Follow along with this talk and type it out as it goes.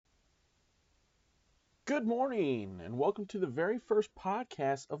Good morning, and welcome to the very first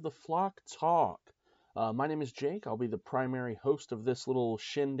podcast of the Flock Talk. My name is Jake. I'll be the primary host of this little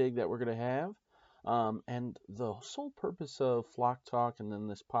shindig that we're going to have. And the sole purpose of Flock Talk and then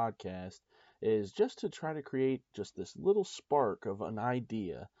this podcast is just to try to create just this little spark of an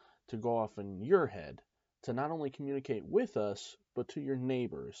idea to go off in your head to not only communicate with us, but to your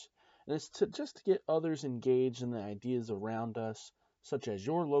neighbors. And it's to just to get others engaged in the ideas around us, such as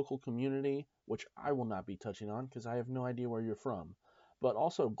your local community, which I will not be touching on because I have no idea where you're from, but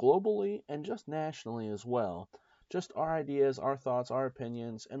also globally and just nationally as well. Just our ideas, our thoughts, our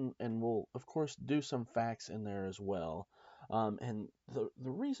opinions, and we'll, of course, do some facts in there as well. And the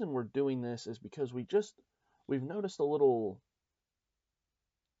reason we're doing this is because we've noticed a little,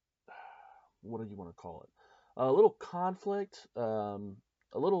 what do you want to call it? A little conflict, a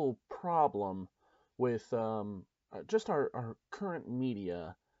little problem with just our current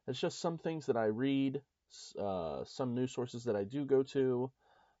media. It's just some things that I read, some news sources that I do go to,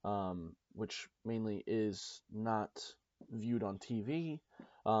 which mainly is not viewed on TV.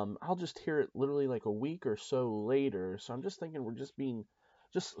 I'll just hear it literally like a week or so later. So I'm just thinking we're just being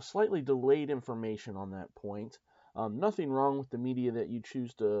just slightly delayed information on that point. Nothing wrong with the media that you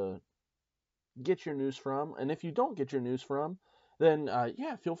choose to get your news from, and if you don't get your news from, then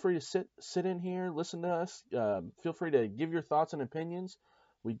yeah, feel free to sit in here, listen to us. Feel free to give your thoughts and opinions.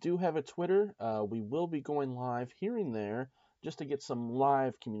 We do have a Twitter. We will be going live here and there just to get some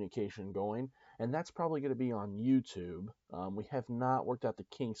live communication going, and that's probably going to be on YouTube. We have not worked out the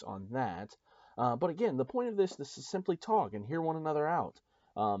kinks on that. But again, the point of this is simply talk and hear one another out.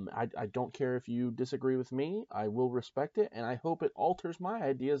 I don't care if you disagree with me. I will respect it, and I hope it alters my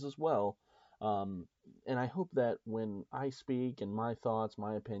ideas as well. Um, and I hope that when I speak and my thoughts,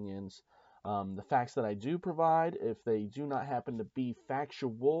 my opinions, the facts that I do provide, if they do not happen to be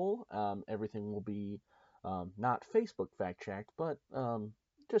factual, everything will be not Facebook fact checked, but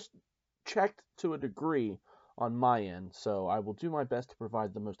just checked to a degree on my end. So I will do my best to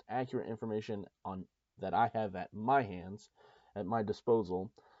provide the most accurate information on that I have at my hands, at my disposal.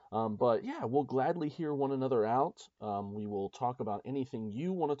 But yeah, we'll gladly hear one another out. We will talk about anything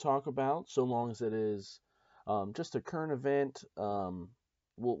you want to talk about, so long as it is just a current event.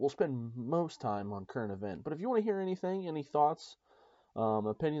 We'll spend most time on current event. But if you want to hear anything, any thoughts,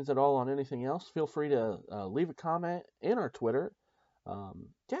 opinions at all on anything else, feel free to leave a comment in our Twitter.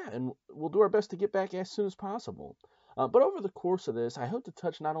 Yeah, and we'll do our best to get back as soon as possible. But over the course of this, I hope to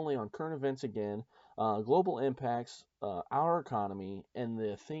touch not only on current events again, global impacts, our economy, and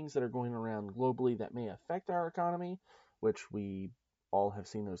the things that are going around globally that may affect our economy, which we all have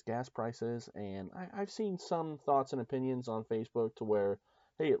seen those gas prices. And I've seen some thoughts and opinions on Facebook to where,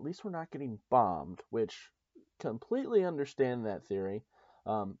 hey, at least we're not getting bombed, which completely understand that theory.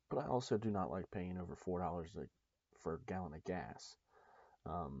 But I also do not like paying over $4 for a gallon of gas.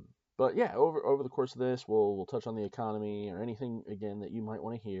 Um, but yeah, over the course of this, we'll touch on the economy or anything again that you might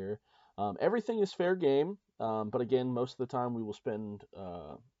want to hear. Everything is fair game, but again, most of the time we will spend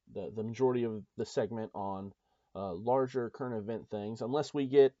the majority of the segment on larger current event things, unless we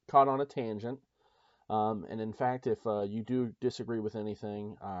get caught on a tangent. And in fact, if you do disagree with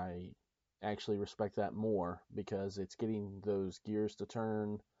anything, I actually respect that more because it's getting those gears to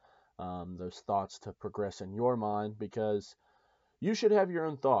turn, those thoughts to progress in your mind because you should have your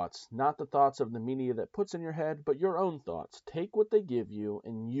own thoughts, not the thoughts of the media that puts in your head, but your own thoughts. Take what they give you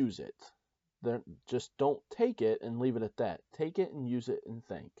and use it. Just don't take it and leave it at that. Take it and use it and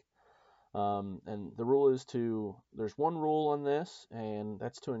think. And the rule is there's one rule on this, and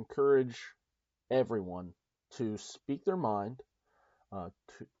that's to encourage everyone to speak their mind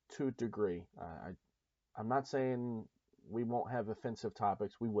to a degree. I'm not saying we won't have offensive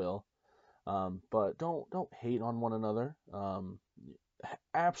topics. We will. But don't hate on one another.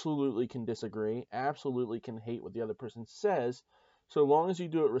 Absolutely can disagree. Absolutely can hate what the other person says, so long as you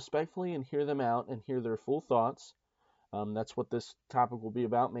do it respectfully and hear them out and hear their full thoughts. That's what this topic will be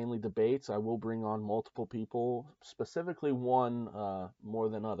about, mainly debates. I will bring on multiple people, specifically one more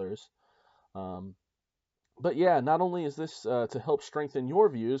than others. Um, but yeah, not only is this to help strengthen your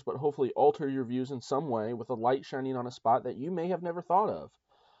views, but hopefully alter your views in some way with a light shining on a spot that you may have never thought of.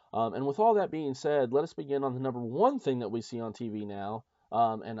 And with all that being said, let us begin on the number one thing that we see on TV now.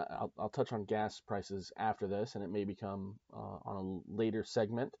 And I'll touch on gas prices after this, and it may become on a later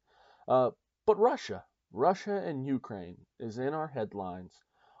segment. But Russia and Ukraine is in our headlines,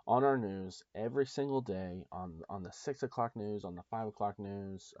 on our news every single day, on the 6 o'clock news, on the 5 o'clock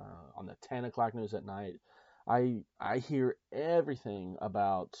news, on the 10 o'clock news at night. I hear everything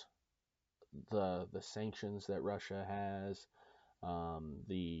about the sanctions that Russia has,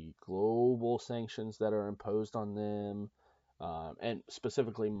 the global sanctions that are imposed on them, and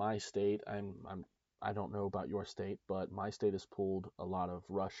specifically my state. I don't know about your state, but my state has pulled a lot of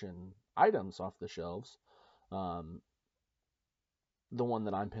Russian items off the shelves. Um, the one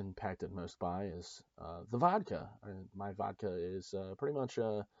that I'm impacted most by is the vodka. My vodka is pretty much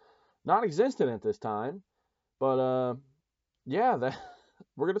non-existent at this time. But yeah, that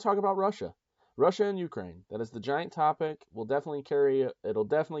we're going to talk about Russia and Ukraine. That is the giant topic. It'll definitely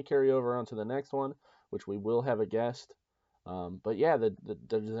carry over onto the next one, which we will have a guest. But yeah,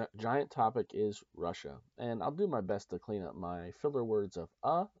 the giant topic is Russia, and I'll do my best to clean up my filler words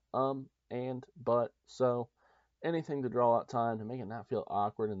of and, but, so, anything to draw out time to make it not feel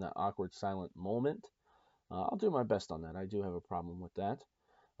awkward in that awkward silent moment. I'll do my best on that. I do have a problem with that.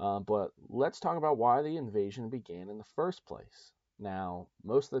 But let's talk about why the invasion began in the first place. Now,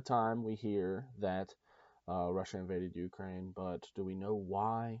 most of the time we hear that Russia invaded Ukraine, but do we know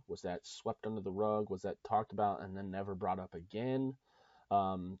why? Was that swept under the rug? Was that talked about and then never brought up again?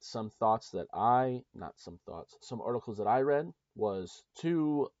 Some articles that I read was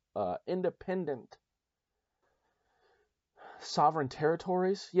two independent sovereign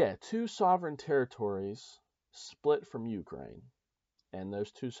territories. Yeah, two sovereign territories split from Ukraine. And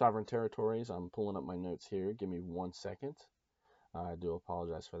those two sovereign territories, I'm pulling up my notes here. Give me 1 second. I do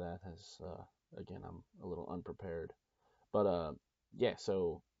apologize for that, as again, I'm a little unprepared. But yeah,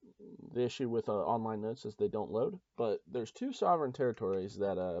 so the issue with online notes is they don't load. But there's two sovereign territories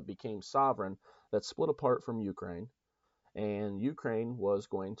that became sovereign that split apart from Ukraine, and Ukraine was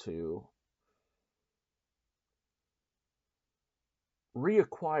going to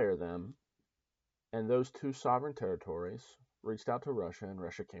reacquire them, and those two sovereign territories reached out to Russia, and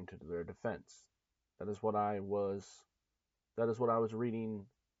Russia came to their defense. That is what I was reading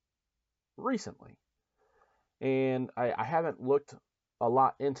recently. And I haven't looked a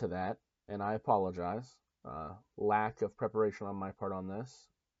lot into that, and I apologize. Lack of preparation on my part on this.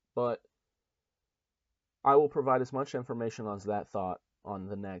 But I will provide as much information on that thought on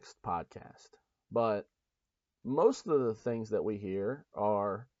the next podcast. But most of the things that we hear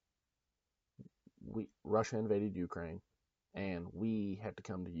are Russia invaded Ukraine, and we had to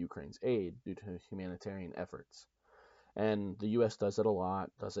come to Ukraine's aid due to humanitarian efforts. And the U.S. does it a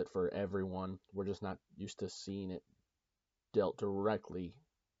lot, does it for everyone. We're just not used to seeing it dealt directly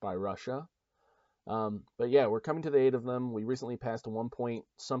by Russia. But yeah, we're coming to the aid of them. We recently passed a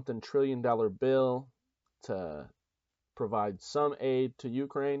 $1.something trillion bill to provide some aid to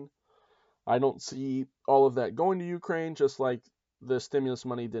Ukraine. I don't see all of that going to Ukraine, just like the stimulus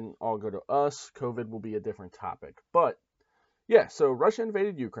money didn't all go to us. COVID will be a different topic. But yeah, so Russia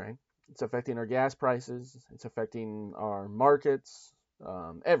invaded Ukraine. It's affecting our gas prices. It's affecting our markets.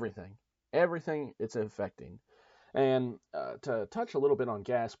 Everything. Everything it's affecting. And to touch a little bit on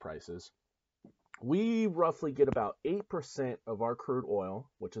gas prices, we roughly get about 8% of our crude oil,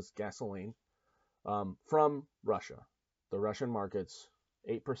 which is gasoline, from Russia. The Russian markets,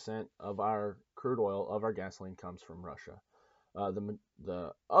 8% of our crude oil, of our gasoline, comes from Russia.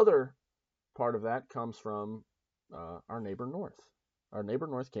 The other part of that comes from our neighbor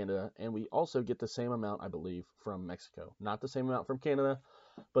North Canada, and we also get the same amount, I believe, from Mexico. Not the same amount from Canada,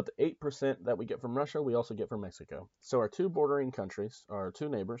 but the 8% that we get from Russia, we also get from Mexico. So our two bordering countries, our two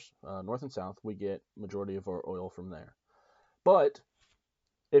neighbors, North and South, we get majority of our oil from there. But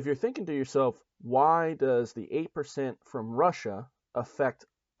if you're thinking to yourself, why does the 8% from Russia affect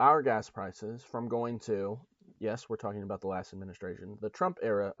our gas prices from going to, yes, we're talking about the last administration, the Trump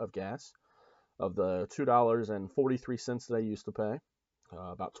era of gas, of the $2.43 that I used to pay,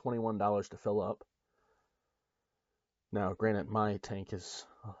 about $21 to fill up. Now, granted, my tank is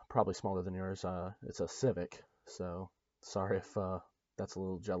probably smaller than yours. It's a Civic, so sorry if that's a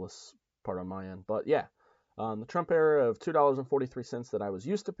little jealous part on my end. But yeah, the Trump era of $2.43 that I was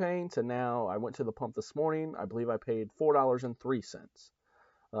used to paying to now, I went to the pump this morning. I believe I paid $4.03.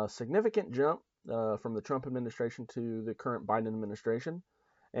 A significant jump from the Trump administration to the current Biden administration.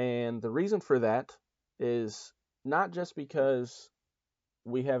 And the reason for that is not just because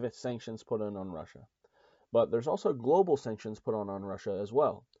we have sanctions put in on Russia, but there's also global sanctions put on Russia as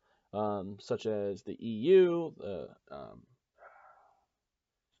well, such as the EU,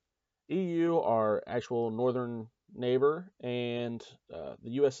 our actual northern neighbor, and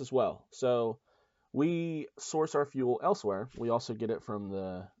the U.S. as well. So we source our fuel elsewhere. We also get it from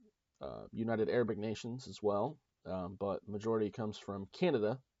the United Arab Nations as well, but majority comes from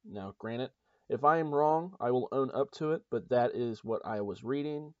Canada. Now, granted, if I am wrong, I will own up to it, but that is what I was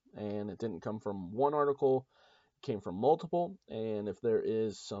reading, and it didn't come from one article, it came from multiple, and if there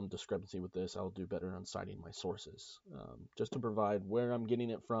is some discrepancy with this, I'll do better on citing my sources, just to provide where I'm getting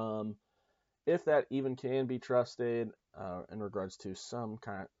it from if that even can be trusted in regards to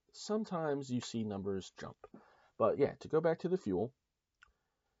sometimes you see numbers jump. But yeah, to go back to the fuel,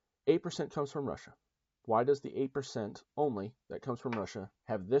 8% comes from Russia. Why does the 8% only that comes from Russia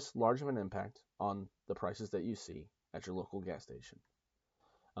have this large of an impact on the prices that you see at your local gas station?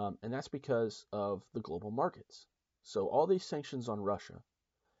 And that's because of the global markets. So all these sanctions on Russia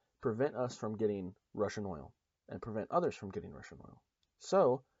prevent us from getting Russian oil and prevent others from getting Russian oil.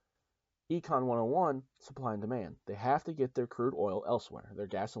 So Econ 101, supply and demand. They have to get their crude oil elsewhere, their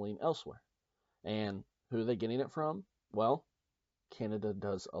gasoline elsewhere. And who are they getting it from? Well, Canada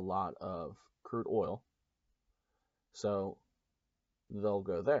does a lot of crude oil, so they'll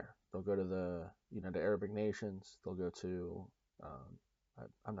go there. They'll go to the United Arabic Nations. They'll go to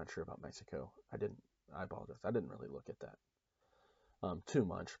I'm not sure about Mexico. I apologize. I didn't really look at that too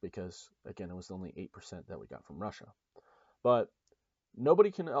much because again, it was only 8% that we got from Russia. But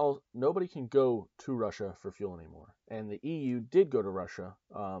nobody can go to Russia for fuel anymore. And the EU did go to Russia.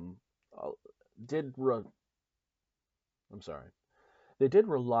 I'm sorry. They did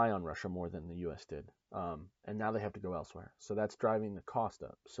rely on Russia more than the U.S. did, and now they have to go elsewhere. So that's driving the cost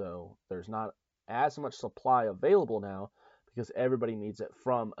up. So there's not as much supply available now because everybody needs it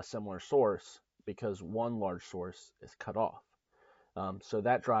from a similar source because one large source is cut off. So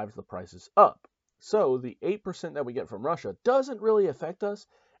that drives the prices up. So the 8% that we get from Russia doesn't really affect us.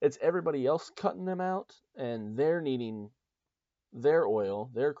 It's everybody else cutting them out, and they're needing their oil,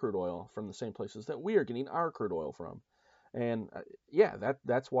 their crude oil, from the same places that we are getting our crude oil from. And yeah,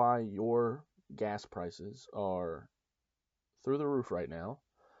 that's why your gas prices are through the roof right now.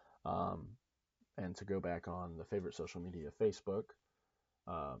 And to go back on the favorite social media, Facebook,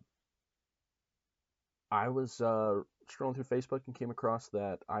 uh, I was scrolling through Facebook and came across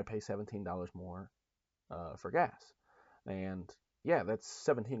that I pay $17 more for gas. And yeah, that's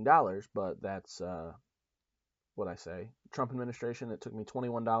 $17, but that's what I say. Trump administration, it took me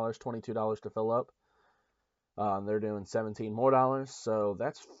 $21, $22 to fill up. They're doing $17 more, so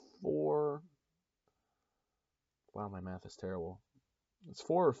that's four. Wow, my math is terrible. It's $4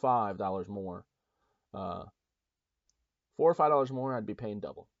 or $5 more. $4 or $5 more, I'd be paying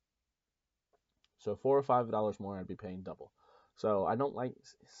double. So $4 or $5 more, I'd be paying double. So I don't like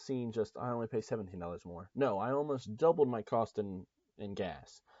seeing just I only pay $17 more. No, I almost doubled my cost in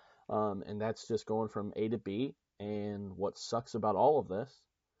gas, and that's just going from A to B. And what sucks about all of this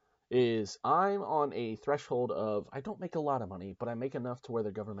is I'm on a threshold of I don't make a lot of money, but I make enough to where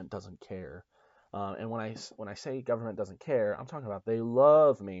the government doesn't care. And when I say government doesn't care, I'm talking about they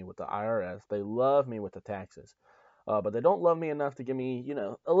love me with the IRS, they love me with the taxes, but they don't love me enough to give me,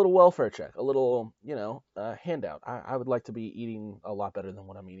 a little welfare check, a little, handout. I would like to be eating a lot better than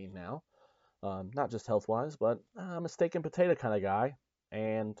what I'm eating now, not just health wise, but I'm a steak and potato kind of guy,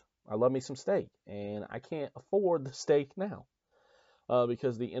 and I love me some steak, and I can't afford the steak now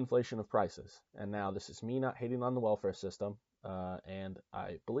because the inflation of prices. And now this is me not hating on the welfare system. And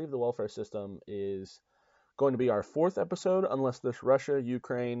I believe the welfare system is going to be our fourth episode, unless this Russia,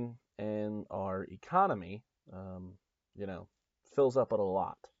 Ukraine, and our economy, fills up at a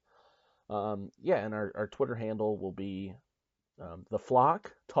lot. Yeah, and our Twitter handle will be the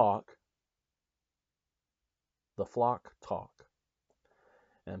Flock Talk. The Flock Talk.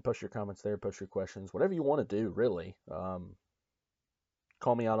 And post your comments there, post your questions, whatever you want to do, really.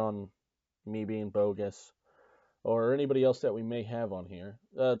 Call me out on me being bogus or anybody else that we may have on here.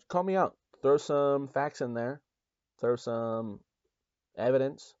 Call me out. Throw some facts in there. Throw some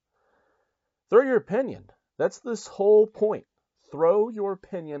evidence. Throw your opinion. That's this whole point. Throw your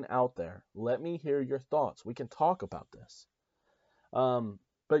opinion out there. Let me hear your thoughts. We can talk about this.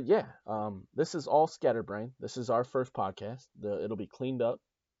 But yeah, this is all Scatterbrain. This is our first podcast. It'll be cleaned up.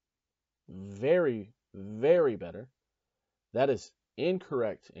 Very, very better. That is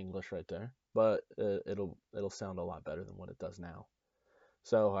incorrect English right there, but it'll sound a lot better than what it does now.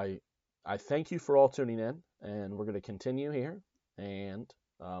 So I thank you for all tuning in, and we're going to continue here. And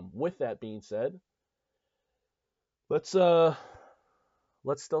with that being said, let's still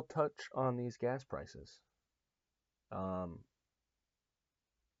touch on these gas prices.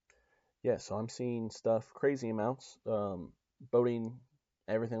 Yeah, so I'm seeing stuff, crazy amounts, boating,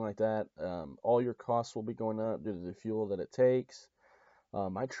 everything like that. All your costs will be going up due to the fuel that it takes.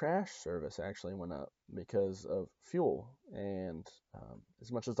 My trash service actually went up because of fuel, and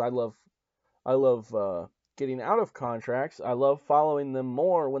as much as I love getting out of contracts, I love following them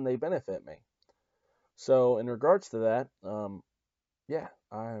more when they benefit me. So in regards to that, yeah,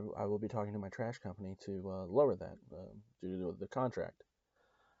 I will be talking to my trash company to lower that due to the contract.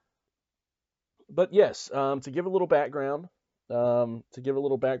 But yes, to give a little background, to give a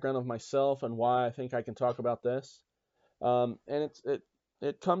little background of myself and why I think I can talk about this. And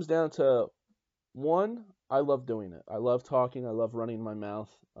it comes down to one, I love doing it. I love talking. I love running my mouth,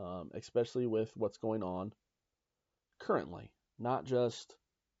 especially with what's going on currently, not just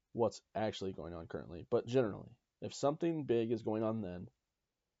what's actually going on currently, but generally. If something big is going on, then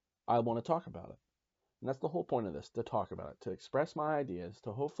I want to talk about it. And that's the whole point of this, to talk about it, to express my ideas,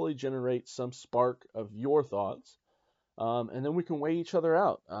 to hopefully generate some spark of your thoughts. And then we can weigh each other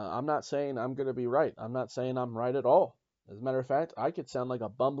out. I'm not saying I'm going to be right. I'm not saying I'm right at all. As a matter of fact, I could sound like a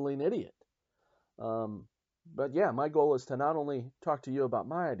bumbling idiot. But yeah, my goal is to not only talk to you about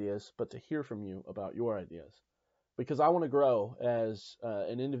my ideas, but to hear from you about your ideas. Because I want to grow as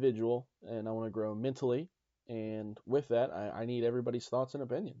an individual, and I want to grow mentally. And with that, I need everybody's thoughts and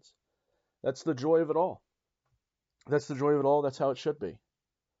opinions. That's the joy of it all. That's the joy of it all. That's how it should be.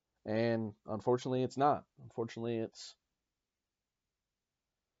 And unfortunately, it's not. Unfortunately, it's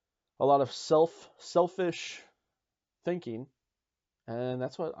a lot of selfish thinking, and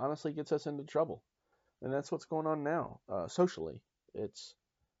that's what honestly gets us into trouble. And that's what's going on now socially. It's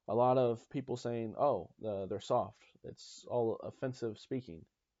a lot of people saying, "Oh, they're soft." It's all offensive speaking.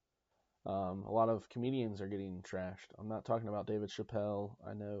 A lot of comedians are getting trashed. I'm not talking about David Chappelle.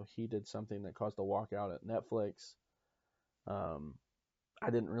 I know he did something that caused a walkout at Netflix. Um,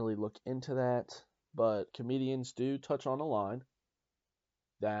 I didn't really look into that, but comedians do touch on a line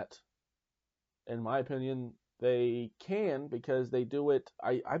that, in my opinion, they can, because they do it.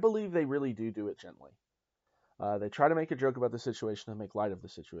 I believe they really do it gently. They try to make a joke about the situation and make light of the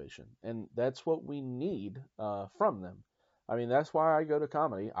situation. And that's what we need from them. I mean, that's why I go to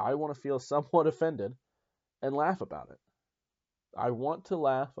comedy. I want to feel somewhat offended and laugh about it. I want to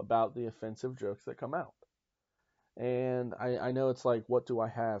laugh about the offensive jokes that come out. And I know it's like, what do I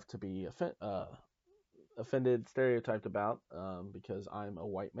have to be offended, stereotyped about? Because I'm a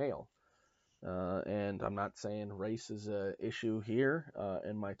white male. And I'm not saying race is an issue here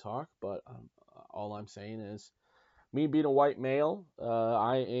in my talk, but all I'm saying is, me being a white male,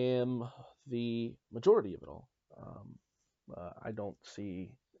 I am the majority of it all. I don't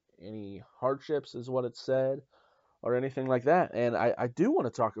see any hardships, is what it said, or anything like that. And I do want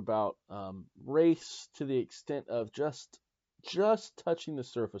to talk about race to the extent of just touching the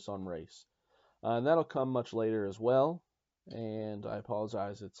surface on race. And that'll come much later as well. And I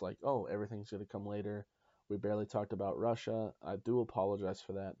apologize. It's like, oh, everything's going to come later. We barely talked about Russia. I do apologize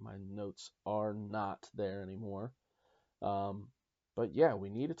for that. My notes are not there anymore. But yeah, we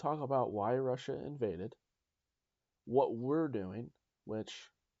need to talk about why Russia invaded, what we're doing,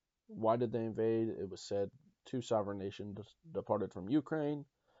 why did they invade? It was said two sovereign nations departed from Ukraine.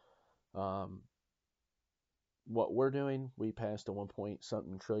 What we're doing, we passed a 1 point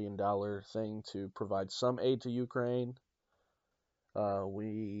something trillion thing to provide some aid to Ukraine.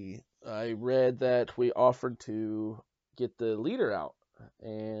 I read that we offered to get the leader out,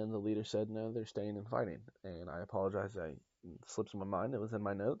 and the leader said no, they're staying and fighting. And I apologize, it slips my mind. It was in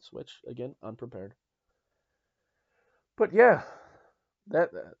my notes, which again, unprepared. But yeah,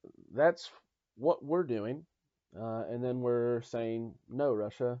 that's what we're doing, and then we're saying, no,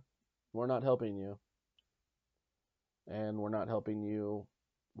 Russia, we're not helping you, and we're not helping you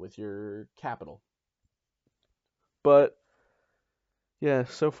with your capital. But yeah,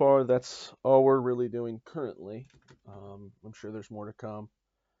 so far that's all we're really doing currently. I'm sure there's more to come.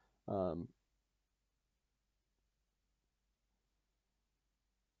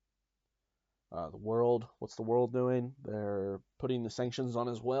 The world, what's the world doing? They're putting the sanctions on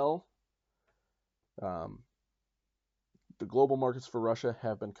as well. The global markets for Russia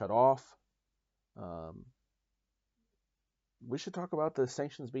have been cut off. We should talk about the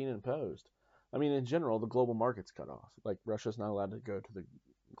sanctions being imposed. I mean, in general, the global market's cut off. Like, Russia's not allowed to go to the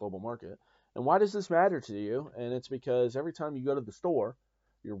global market. And why does this matter to you? And it's because every time you go to the store,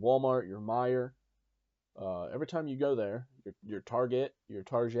 your Walmart, your Meijer, every time you go there, your Target, your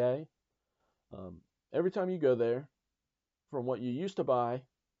Target, every time you go there, from what you used to buy,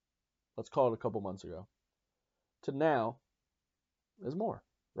 let's call it a couple months ago, to now, is more,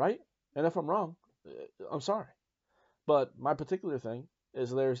 right? And if I'm wrong, I'm sorry. But my particular thing is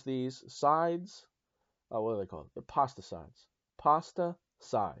there's these sides. What are they called? The pasta sides. Pasta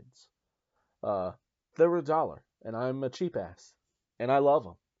sides. They were $1, and I'm a cheap ass, and I love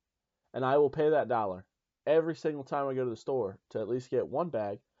them, and I will pay that $1 every single time I go to the store to at least get one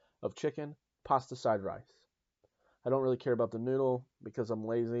bag of chicken pasta side rice. I don't really care about the noodle because I'm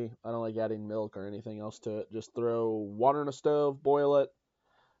lazy. I don't like adding milk or anything else to it. Just throw water in a stove, boil it,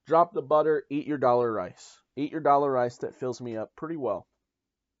 drop the butter, eat your $1 rice. Eat your $1 rice. That fills me up pretty well.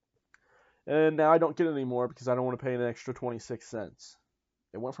 And now I don't get it anymore because I don't want to pay an extra 26 cents.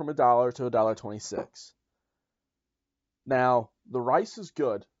 It went from $1 to $1.26. Now, the rice is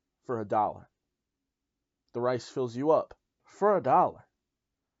good for $1. The rice fills you up for $1.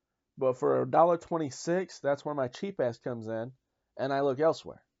 But for $1.26, that's where my cheap ass comes in, and I look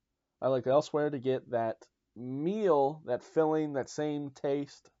elsewhere. I look elsewhere to get that meal, that filling, that same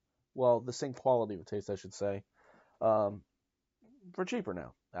taste, well, the same quality of taste, I should say, um, for cheaper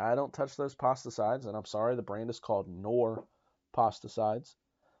now. I don't touch those pasticides, and I'm sorry, the brand is called Knorr Pasticides.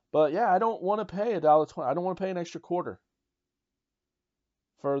 But yeah, I don't want to pay $1.20. I don't want to pay an extra quarter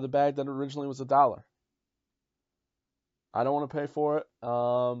for the bag that originally was $1. I don't want to pay for it.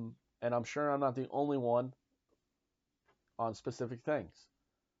 And I'm sure I'm not the only one on specific things.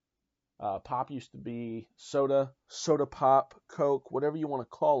 Pop used to be soda pop, Coke, whatever you want to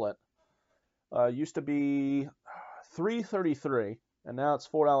call it. Used to be $3.33, and now it's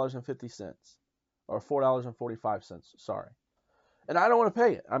 $4.50 or $4.45. Sorry, and I don't want to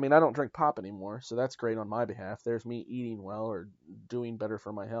pay it. I mean, I don't drink pop anymore, so that's great on my behalf. There's me eating well or doing better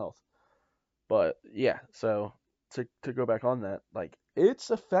for my health. But yeah, so to go back on that, like it's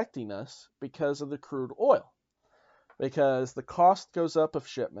affecting us because of the crude oil, because the cost goes up of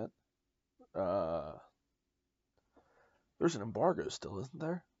shipment. Uh, there's an embargo still, isn't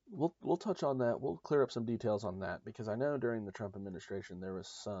there? We'll touch on that. We'll clear up some details on that because I know during the Trump administration there was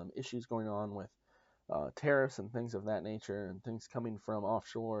some issues going on with tariffs and things of that nature, and things coming from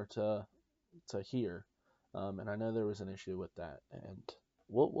offshore to here. And I know there was an issue with that, and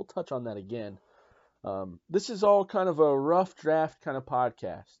we'll touch on that again. This is all kind of a rough draft kind of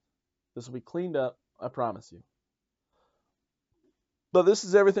podcast. This will be cleaned up, I promise you. But this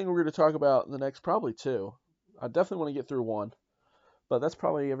is everything we're going to talk about in the next probably two. I definitely want to get through one, but that's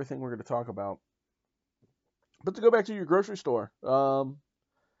probably everything we're going to talk about. But to go back to your grocery store,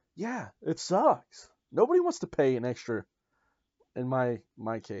 yeah, it sucks. Nobody wants to pay an extra, in my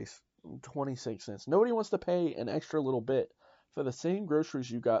case, 26 cents. Nobody wants to pay an extra little bit for the same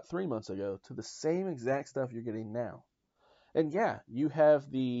groceries you got 3 months ago to the same exact stuff you're getting now. And yeah, you have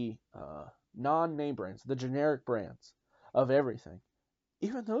the non-name brands, the generic brands of everything.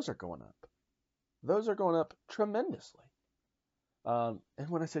 Even those are going up. Those are going up tremendously. And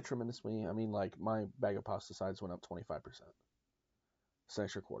when I say tremendously, I mean like my bag of pesticides went up 25%. It's an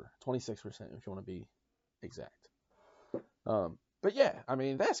extra quarter. 26% if you want to be exact. But yeah, I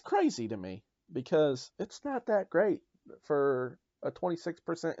mean, that's crazy to me because it's not that great for a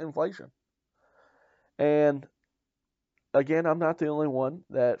 26% inflation. And again, I'm not the only one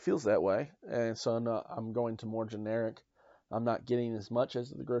that feels that way. And so I'm going to more generic. I'm not getting as much as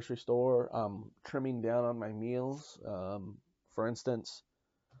the grocery store. I'm trimming down on my meals. For instance,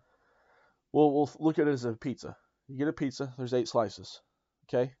 we'll look at it as a pizza. You get a pizza, there's 8 slices.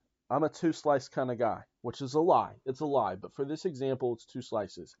 Okay? I'm a 2-slice kind of guy, which is a lie. It's a lie. But for this example, it's 2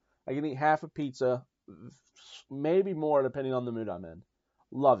 slices. I can eat half a pizza, maybe more depending on the mood I'm in.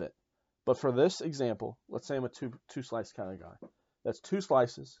 Love it. But for this example, let's say I'm a two slice kind of guy. That's 2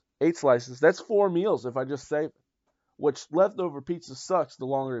 slices, 8 slices. That's 4 meals if I just save it. Which leftover pizza sucks the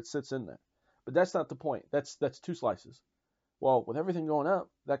longer it sits in there. But that's not the point. That's 2 slices. Well, with everything going up,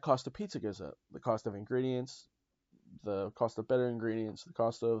 that cost of pizza goes up. The cost of ingredients, the cost of better ingredients, the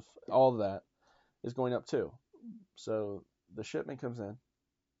cost of all of that is going up too. So the shipment comes in,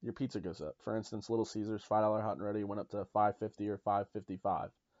 your pizza goes up. For instance, Little Caesars $5 hot and ready went up to $5.50 or $5.55.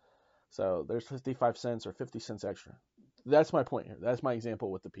 So there's 55 cents or 50 cents extra. That's my point here. That's my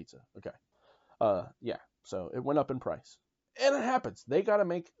example with the pizza. Okay. Yeah. So it went up in price. And it happens. They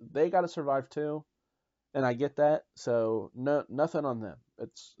gotta survive too. And I get that. So nothing on them.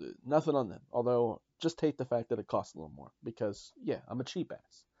 It's nothing on them. Although just hate the fact that it costs a little more because yeah, I'm a cheap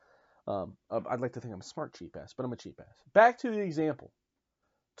ass. I'd like to think I'm a smart cheap ass, but I'm a cheap ass. Back to the example.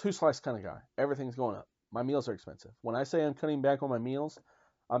 2-slice kind of guy. Everything's going up. My meals are expensive. When I say I'm cutting back on my meals,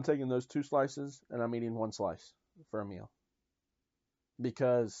 I'm taking those 2 slices and I'm eating 1 slice for a meal.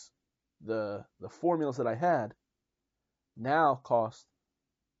 Because the 4 meals that I had now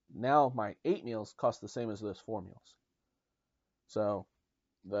my 8 meals cost the same as those 4 meals. So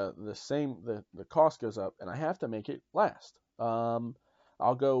the cost goes up and I have to make it last.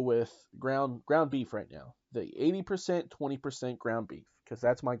 I'll go with ground beef right now. The 80%, 20% ground beef because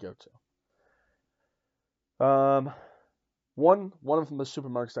that's my go-to. One of the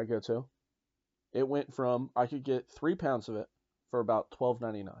supermarkets I go to, it went from I could get 3 pounds of it for about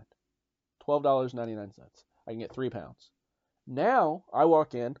 $12.99. $12.99. I can get 3 pounds. Now I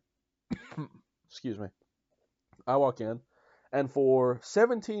walk in, excuse me. I walk in, and for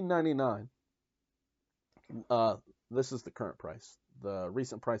 $17.99, this is the current price. The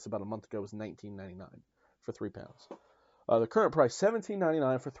recent price about a month ago was $19.99 for 3 pounds. The current price,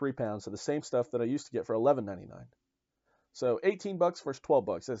 $17.99 for 3 pounds of the same stuff that I used to get for $11.99. So $18 versus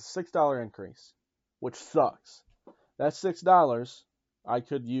 $12. That's a $6 increase, which sucks. That $6 I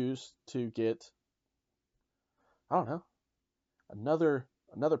could use to get, I don't know, another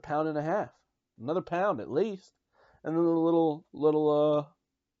pound and a half, another pound at least, and then little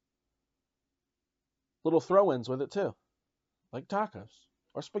throw-ins with it too, like tacos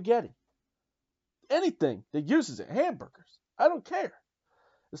or spaghetti, anything that uses it, hamburgers. I don't care.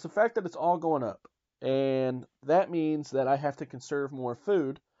 It's the fact that it's all going up, and that means that I have to conserve more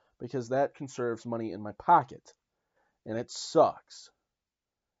food because that conserves money in my pocket, and it sucks.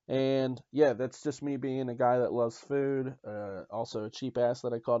 And yeah, that's just me being a guy that loves food, also a cheap ass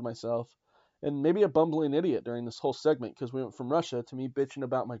that I called myself, and maybe a bumbling idiot during this whole segment because we went from Russia to me bitching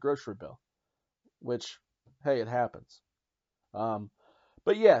about my grocery bill, which, hey, it happens.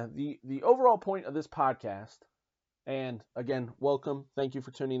 But yeah, the overall point of this podcast, and again, welcome, thank you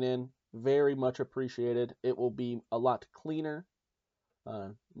for tuning in, very much appreciated. It will be a lot cleaner,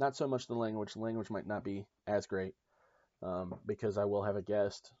 not so much the language might not be as great, because I will have a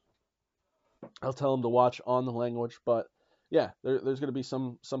guest. I'll tell them to watch on the language, but yeah, there's going to be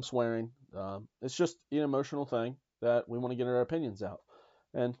some swearing. It's just an emotional thing that we want to get our opinions out,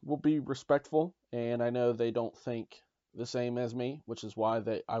 and we'll be respectful. And I know they don't think the same as me, which is why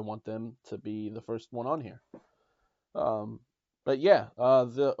I want them to be the first one on here. But yeah,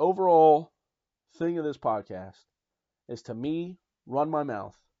 the overall thing of this podcast is to me run my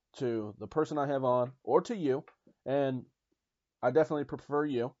mouth to the person I have on or to you, and I definitely prefer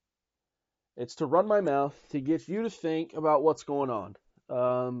you. It's to run my mouth to get you to think about what's going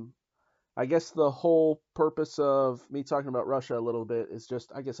on. I guess the whole purpose of me talking about Russia a little bit is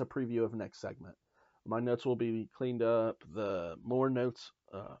just, I guess, a preview of next segment. My notes will be cleaned up. More notes,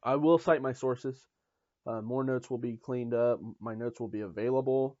 I will cite my sources. More notes will be cleaned up. My notes will be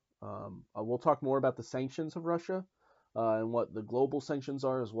available. I will talk more about the sanctions of Russia and what the global sanctions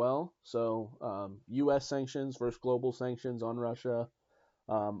are as well. So U.S. sanctions versus global sanctions on Russia.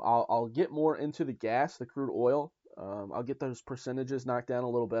 I'll get more into the gas, the crude oil. I'll get those percentages knocked down a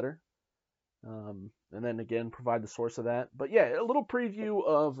little better. And then again, provide the source of that. But yeah, a little preview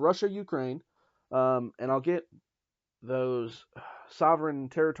of Russia, Ukraine. And I'll get those sovereign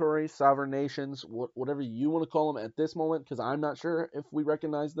territories, sovereign nations, whatever you want to call them at this moment, because I'm not sure if we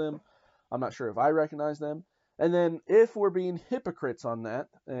recognize them. I'm not sure if I recognize them. And then if we're being hypocrites on that,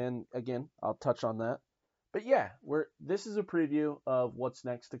 and again, I'll touch on that. But yeah, this is a preview of what's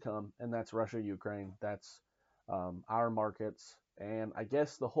next to come, and that's Russia, Ukraine. That's our markets. And I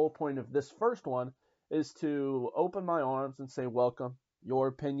guess the whole point of this first one is to open my arms and say, welcome. Your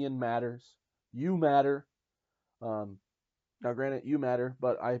opinion matters. You matter. Now, granted, you matter,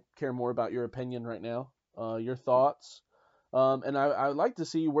 but I care more about your opinion right now, your thoughts. And I'd like to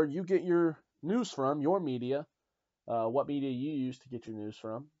see where you get your news from, your media, what media you use to get your news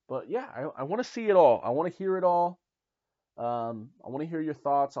from. But yeah, I want to see it all. I want to hear it all. I want to hear your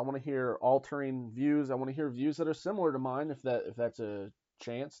thoughts. I want to hear altering views. I want to hear views that are similar to mine, if that's a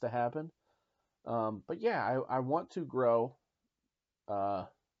chance to happen. But yeah, I want to grow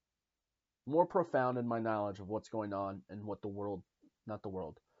more profound in my knowledge of what's going on and what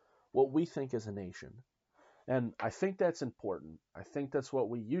what we think as a nation. And I think that's important. I think that's what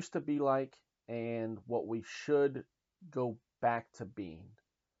we used to be like and what we should go back to being.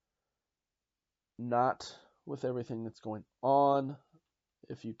 Not with everything that's going on.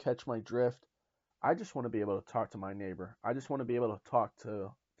 If you catch my drift, I just want to be able to talk to my neighbor. I just want to be able to talk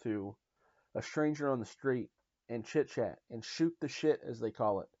to a stranger on the street and chit-chat and shoot the shit, as they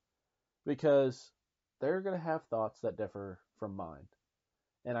call it. Because they're going to have thoughts that differ from mine.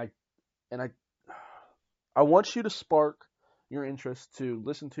 And I want you to spark your interest to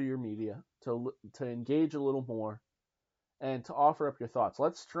listen to your media, to engage a little more, and to offer up your thoughts.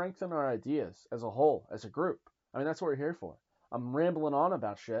 Let's strengthen our ideas as a whole, as a group. I mean, that's what we're here for. I'm rambling on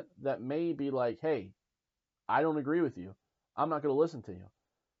about shit that may be like, hey, I don't agree with you. I'm not going to listen to you.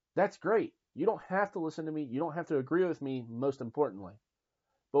 That's great. You don't have to listen to me. You don't have to agree with me, most importantly.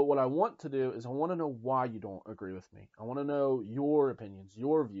 But what I want to do is I want to know why you don't agree with me. I want to know your opinions,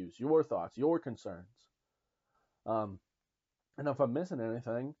 your views, your thoughts, your concerns. And if I'm missing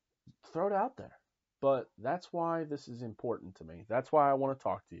anything, throw it out there. But that's why this is important to me. That's why I want to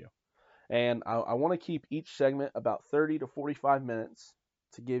talk to you. And I want to keep each segment about 30 to 45 minutes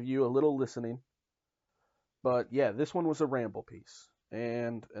to give you a little listening. But yeah, this one was a ramble piece.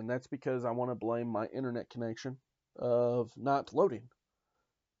 And that's because I want to blame my internet connection of not loading.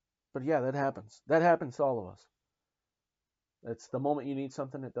 But yeah, that happens. That happens to all of us. It's the moment you need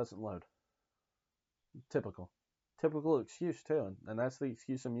something, it doesn't load. Typical excuse too, and that's the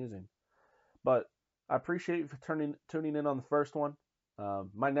excuse I'm using. But I appreciate you for tuning in on the first one.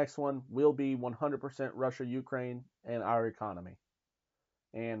 My next one will be 100% Russia, Ukraine, and our economy.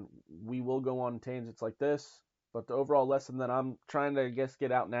 And we will go on tangents like this, but the overall lesson that I'm trying to, I guess,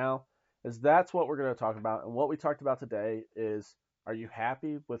 get out now is that's what we're going to talk about. And what we talked about today is, are you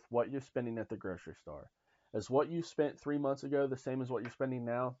happy with what you're spending at the grocery store? Is what you spent 3 months ago the same as what you're spending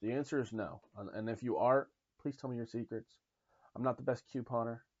now? The answer is no. And if you are, please tell me your secrets. I'm not the best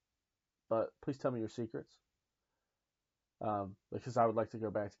couponer, but please tell me your secrets. Because I would like to go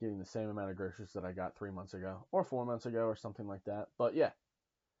back to getting the same amount of groceries that I got 3 months ago or 4 months ago or something like that. But yeah,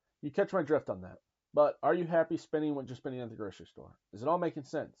 you catch my drift on that. But are you happy spending what you're spending at the grocery store? Is it all making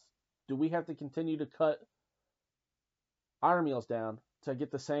sense? Do we have to continue to cut our meals down to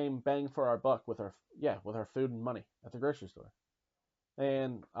get the same bang for our buck with our food and money at the grocery store?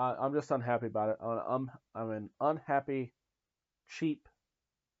 And I'm just unhappy about it. I'm an unhappy, cheap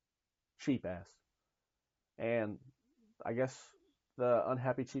ass. And I guess the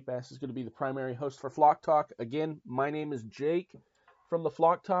unhappy cheap ass is going to be the primary host for Flock Talk. Again, my name is Jake from the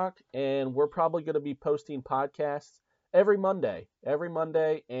Flock Talk, and we're probably going to be posting podcasts every Monday,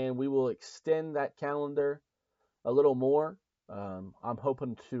 and we will extend that calendar a little more. I'm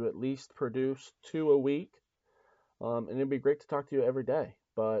hoping to at least produce 2 a week, and it'd be great to talk to you every day,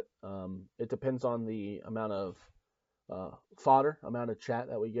 but it depends on the amount of amount of chat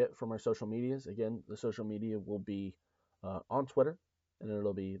that we get from our social medias. Again, the social media will be on Twitter, and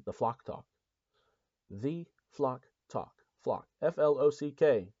it'll be the Flock Talk. The Flock Talk. Flock.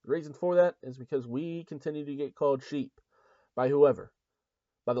 F-L-O-C-K. The reason for that is because we continue to get called sheep by whoever.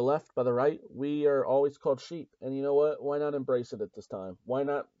 By the left, by the right, we are always called sheep. And you know what? Why not embrace it at this time? Why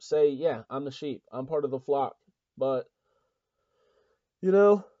not say, yeah, I'm the sheep. I'm part of the flock. But,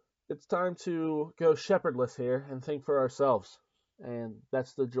 it's time to go shepherdless here and think for ourselves. And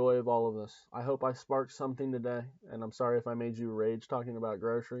that's the joy of all of this. I hope I sparked something today. And I'm sorry if I made you rage talking about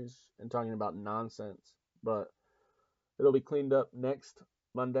groceries and talking about nonsense. But it'll be cleaned up next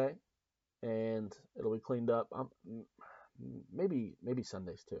Monday. And it'll be cleaned up maybe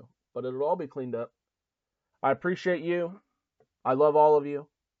Sundays too. But it'll all be cleaned up. I appreciate you. I love all of you.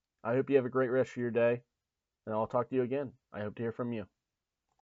 I hope you have a great rest of your day. And I'll talk to you again. I hope to hear from you.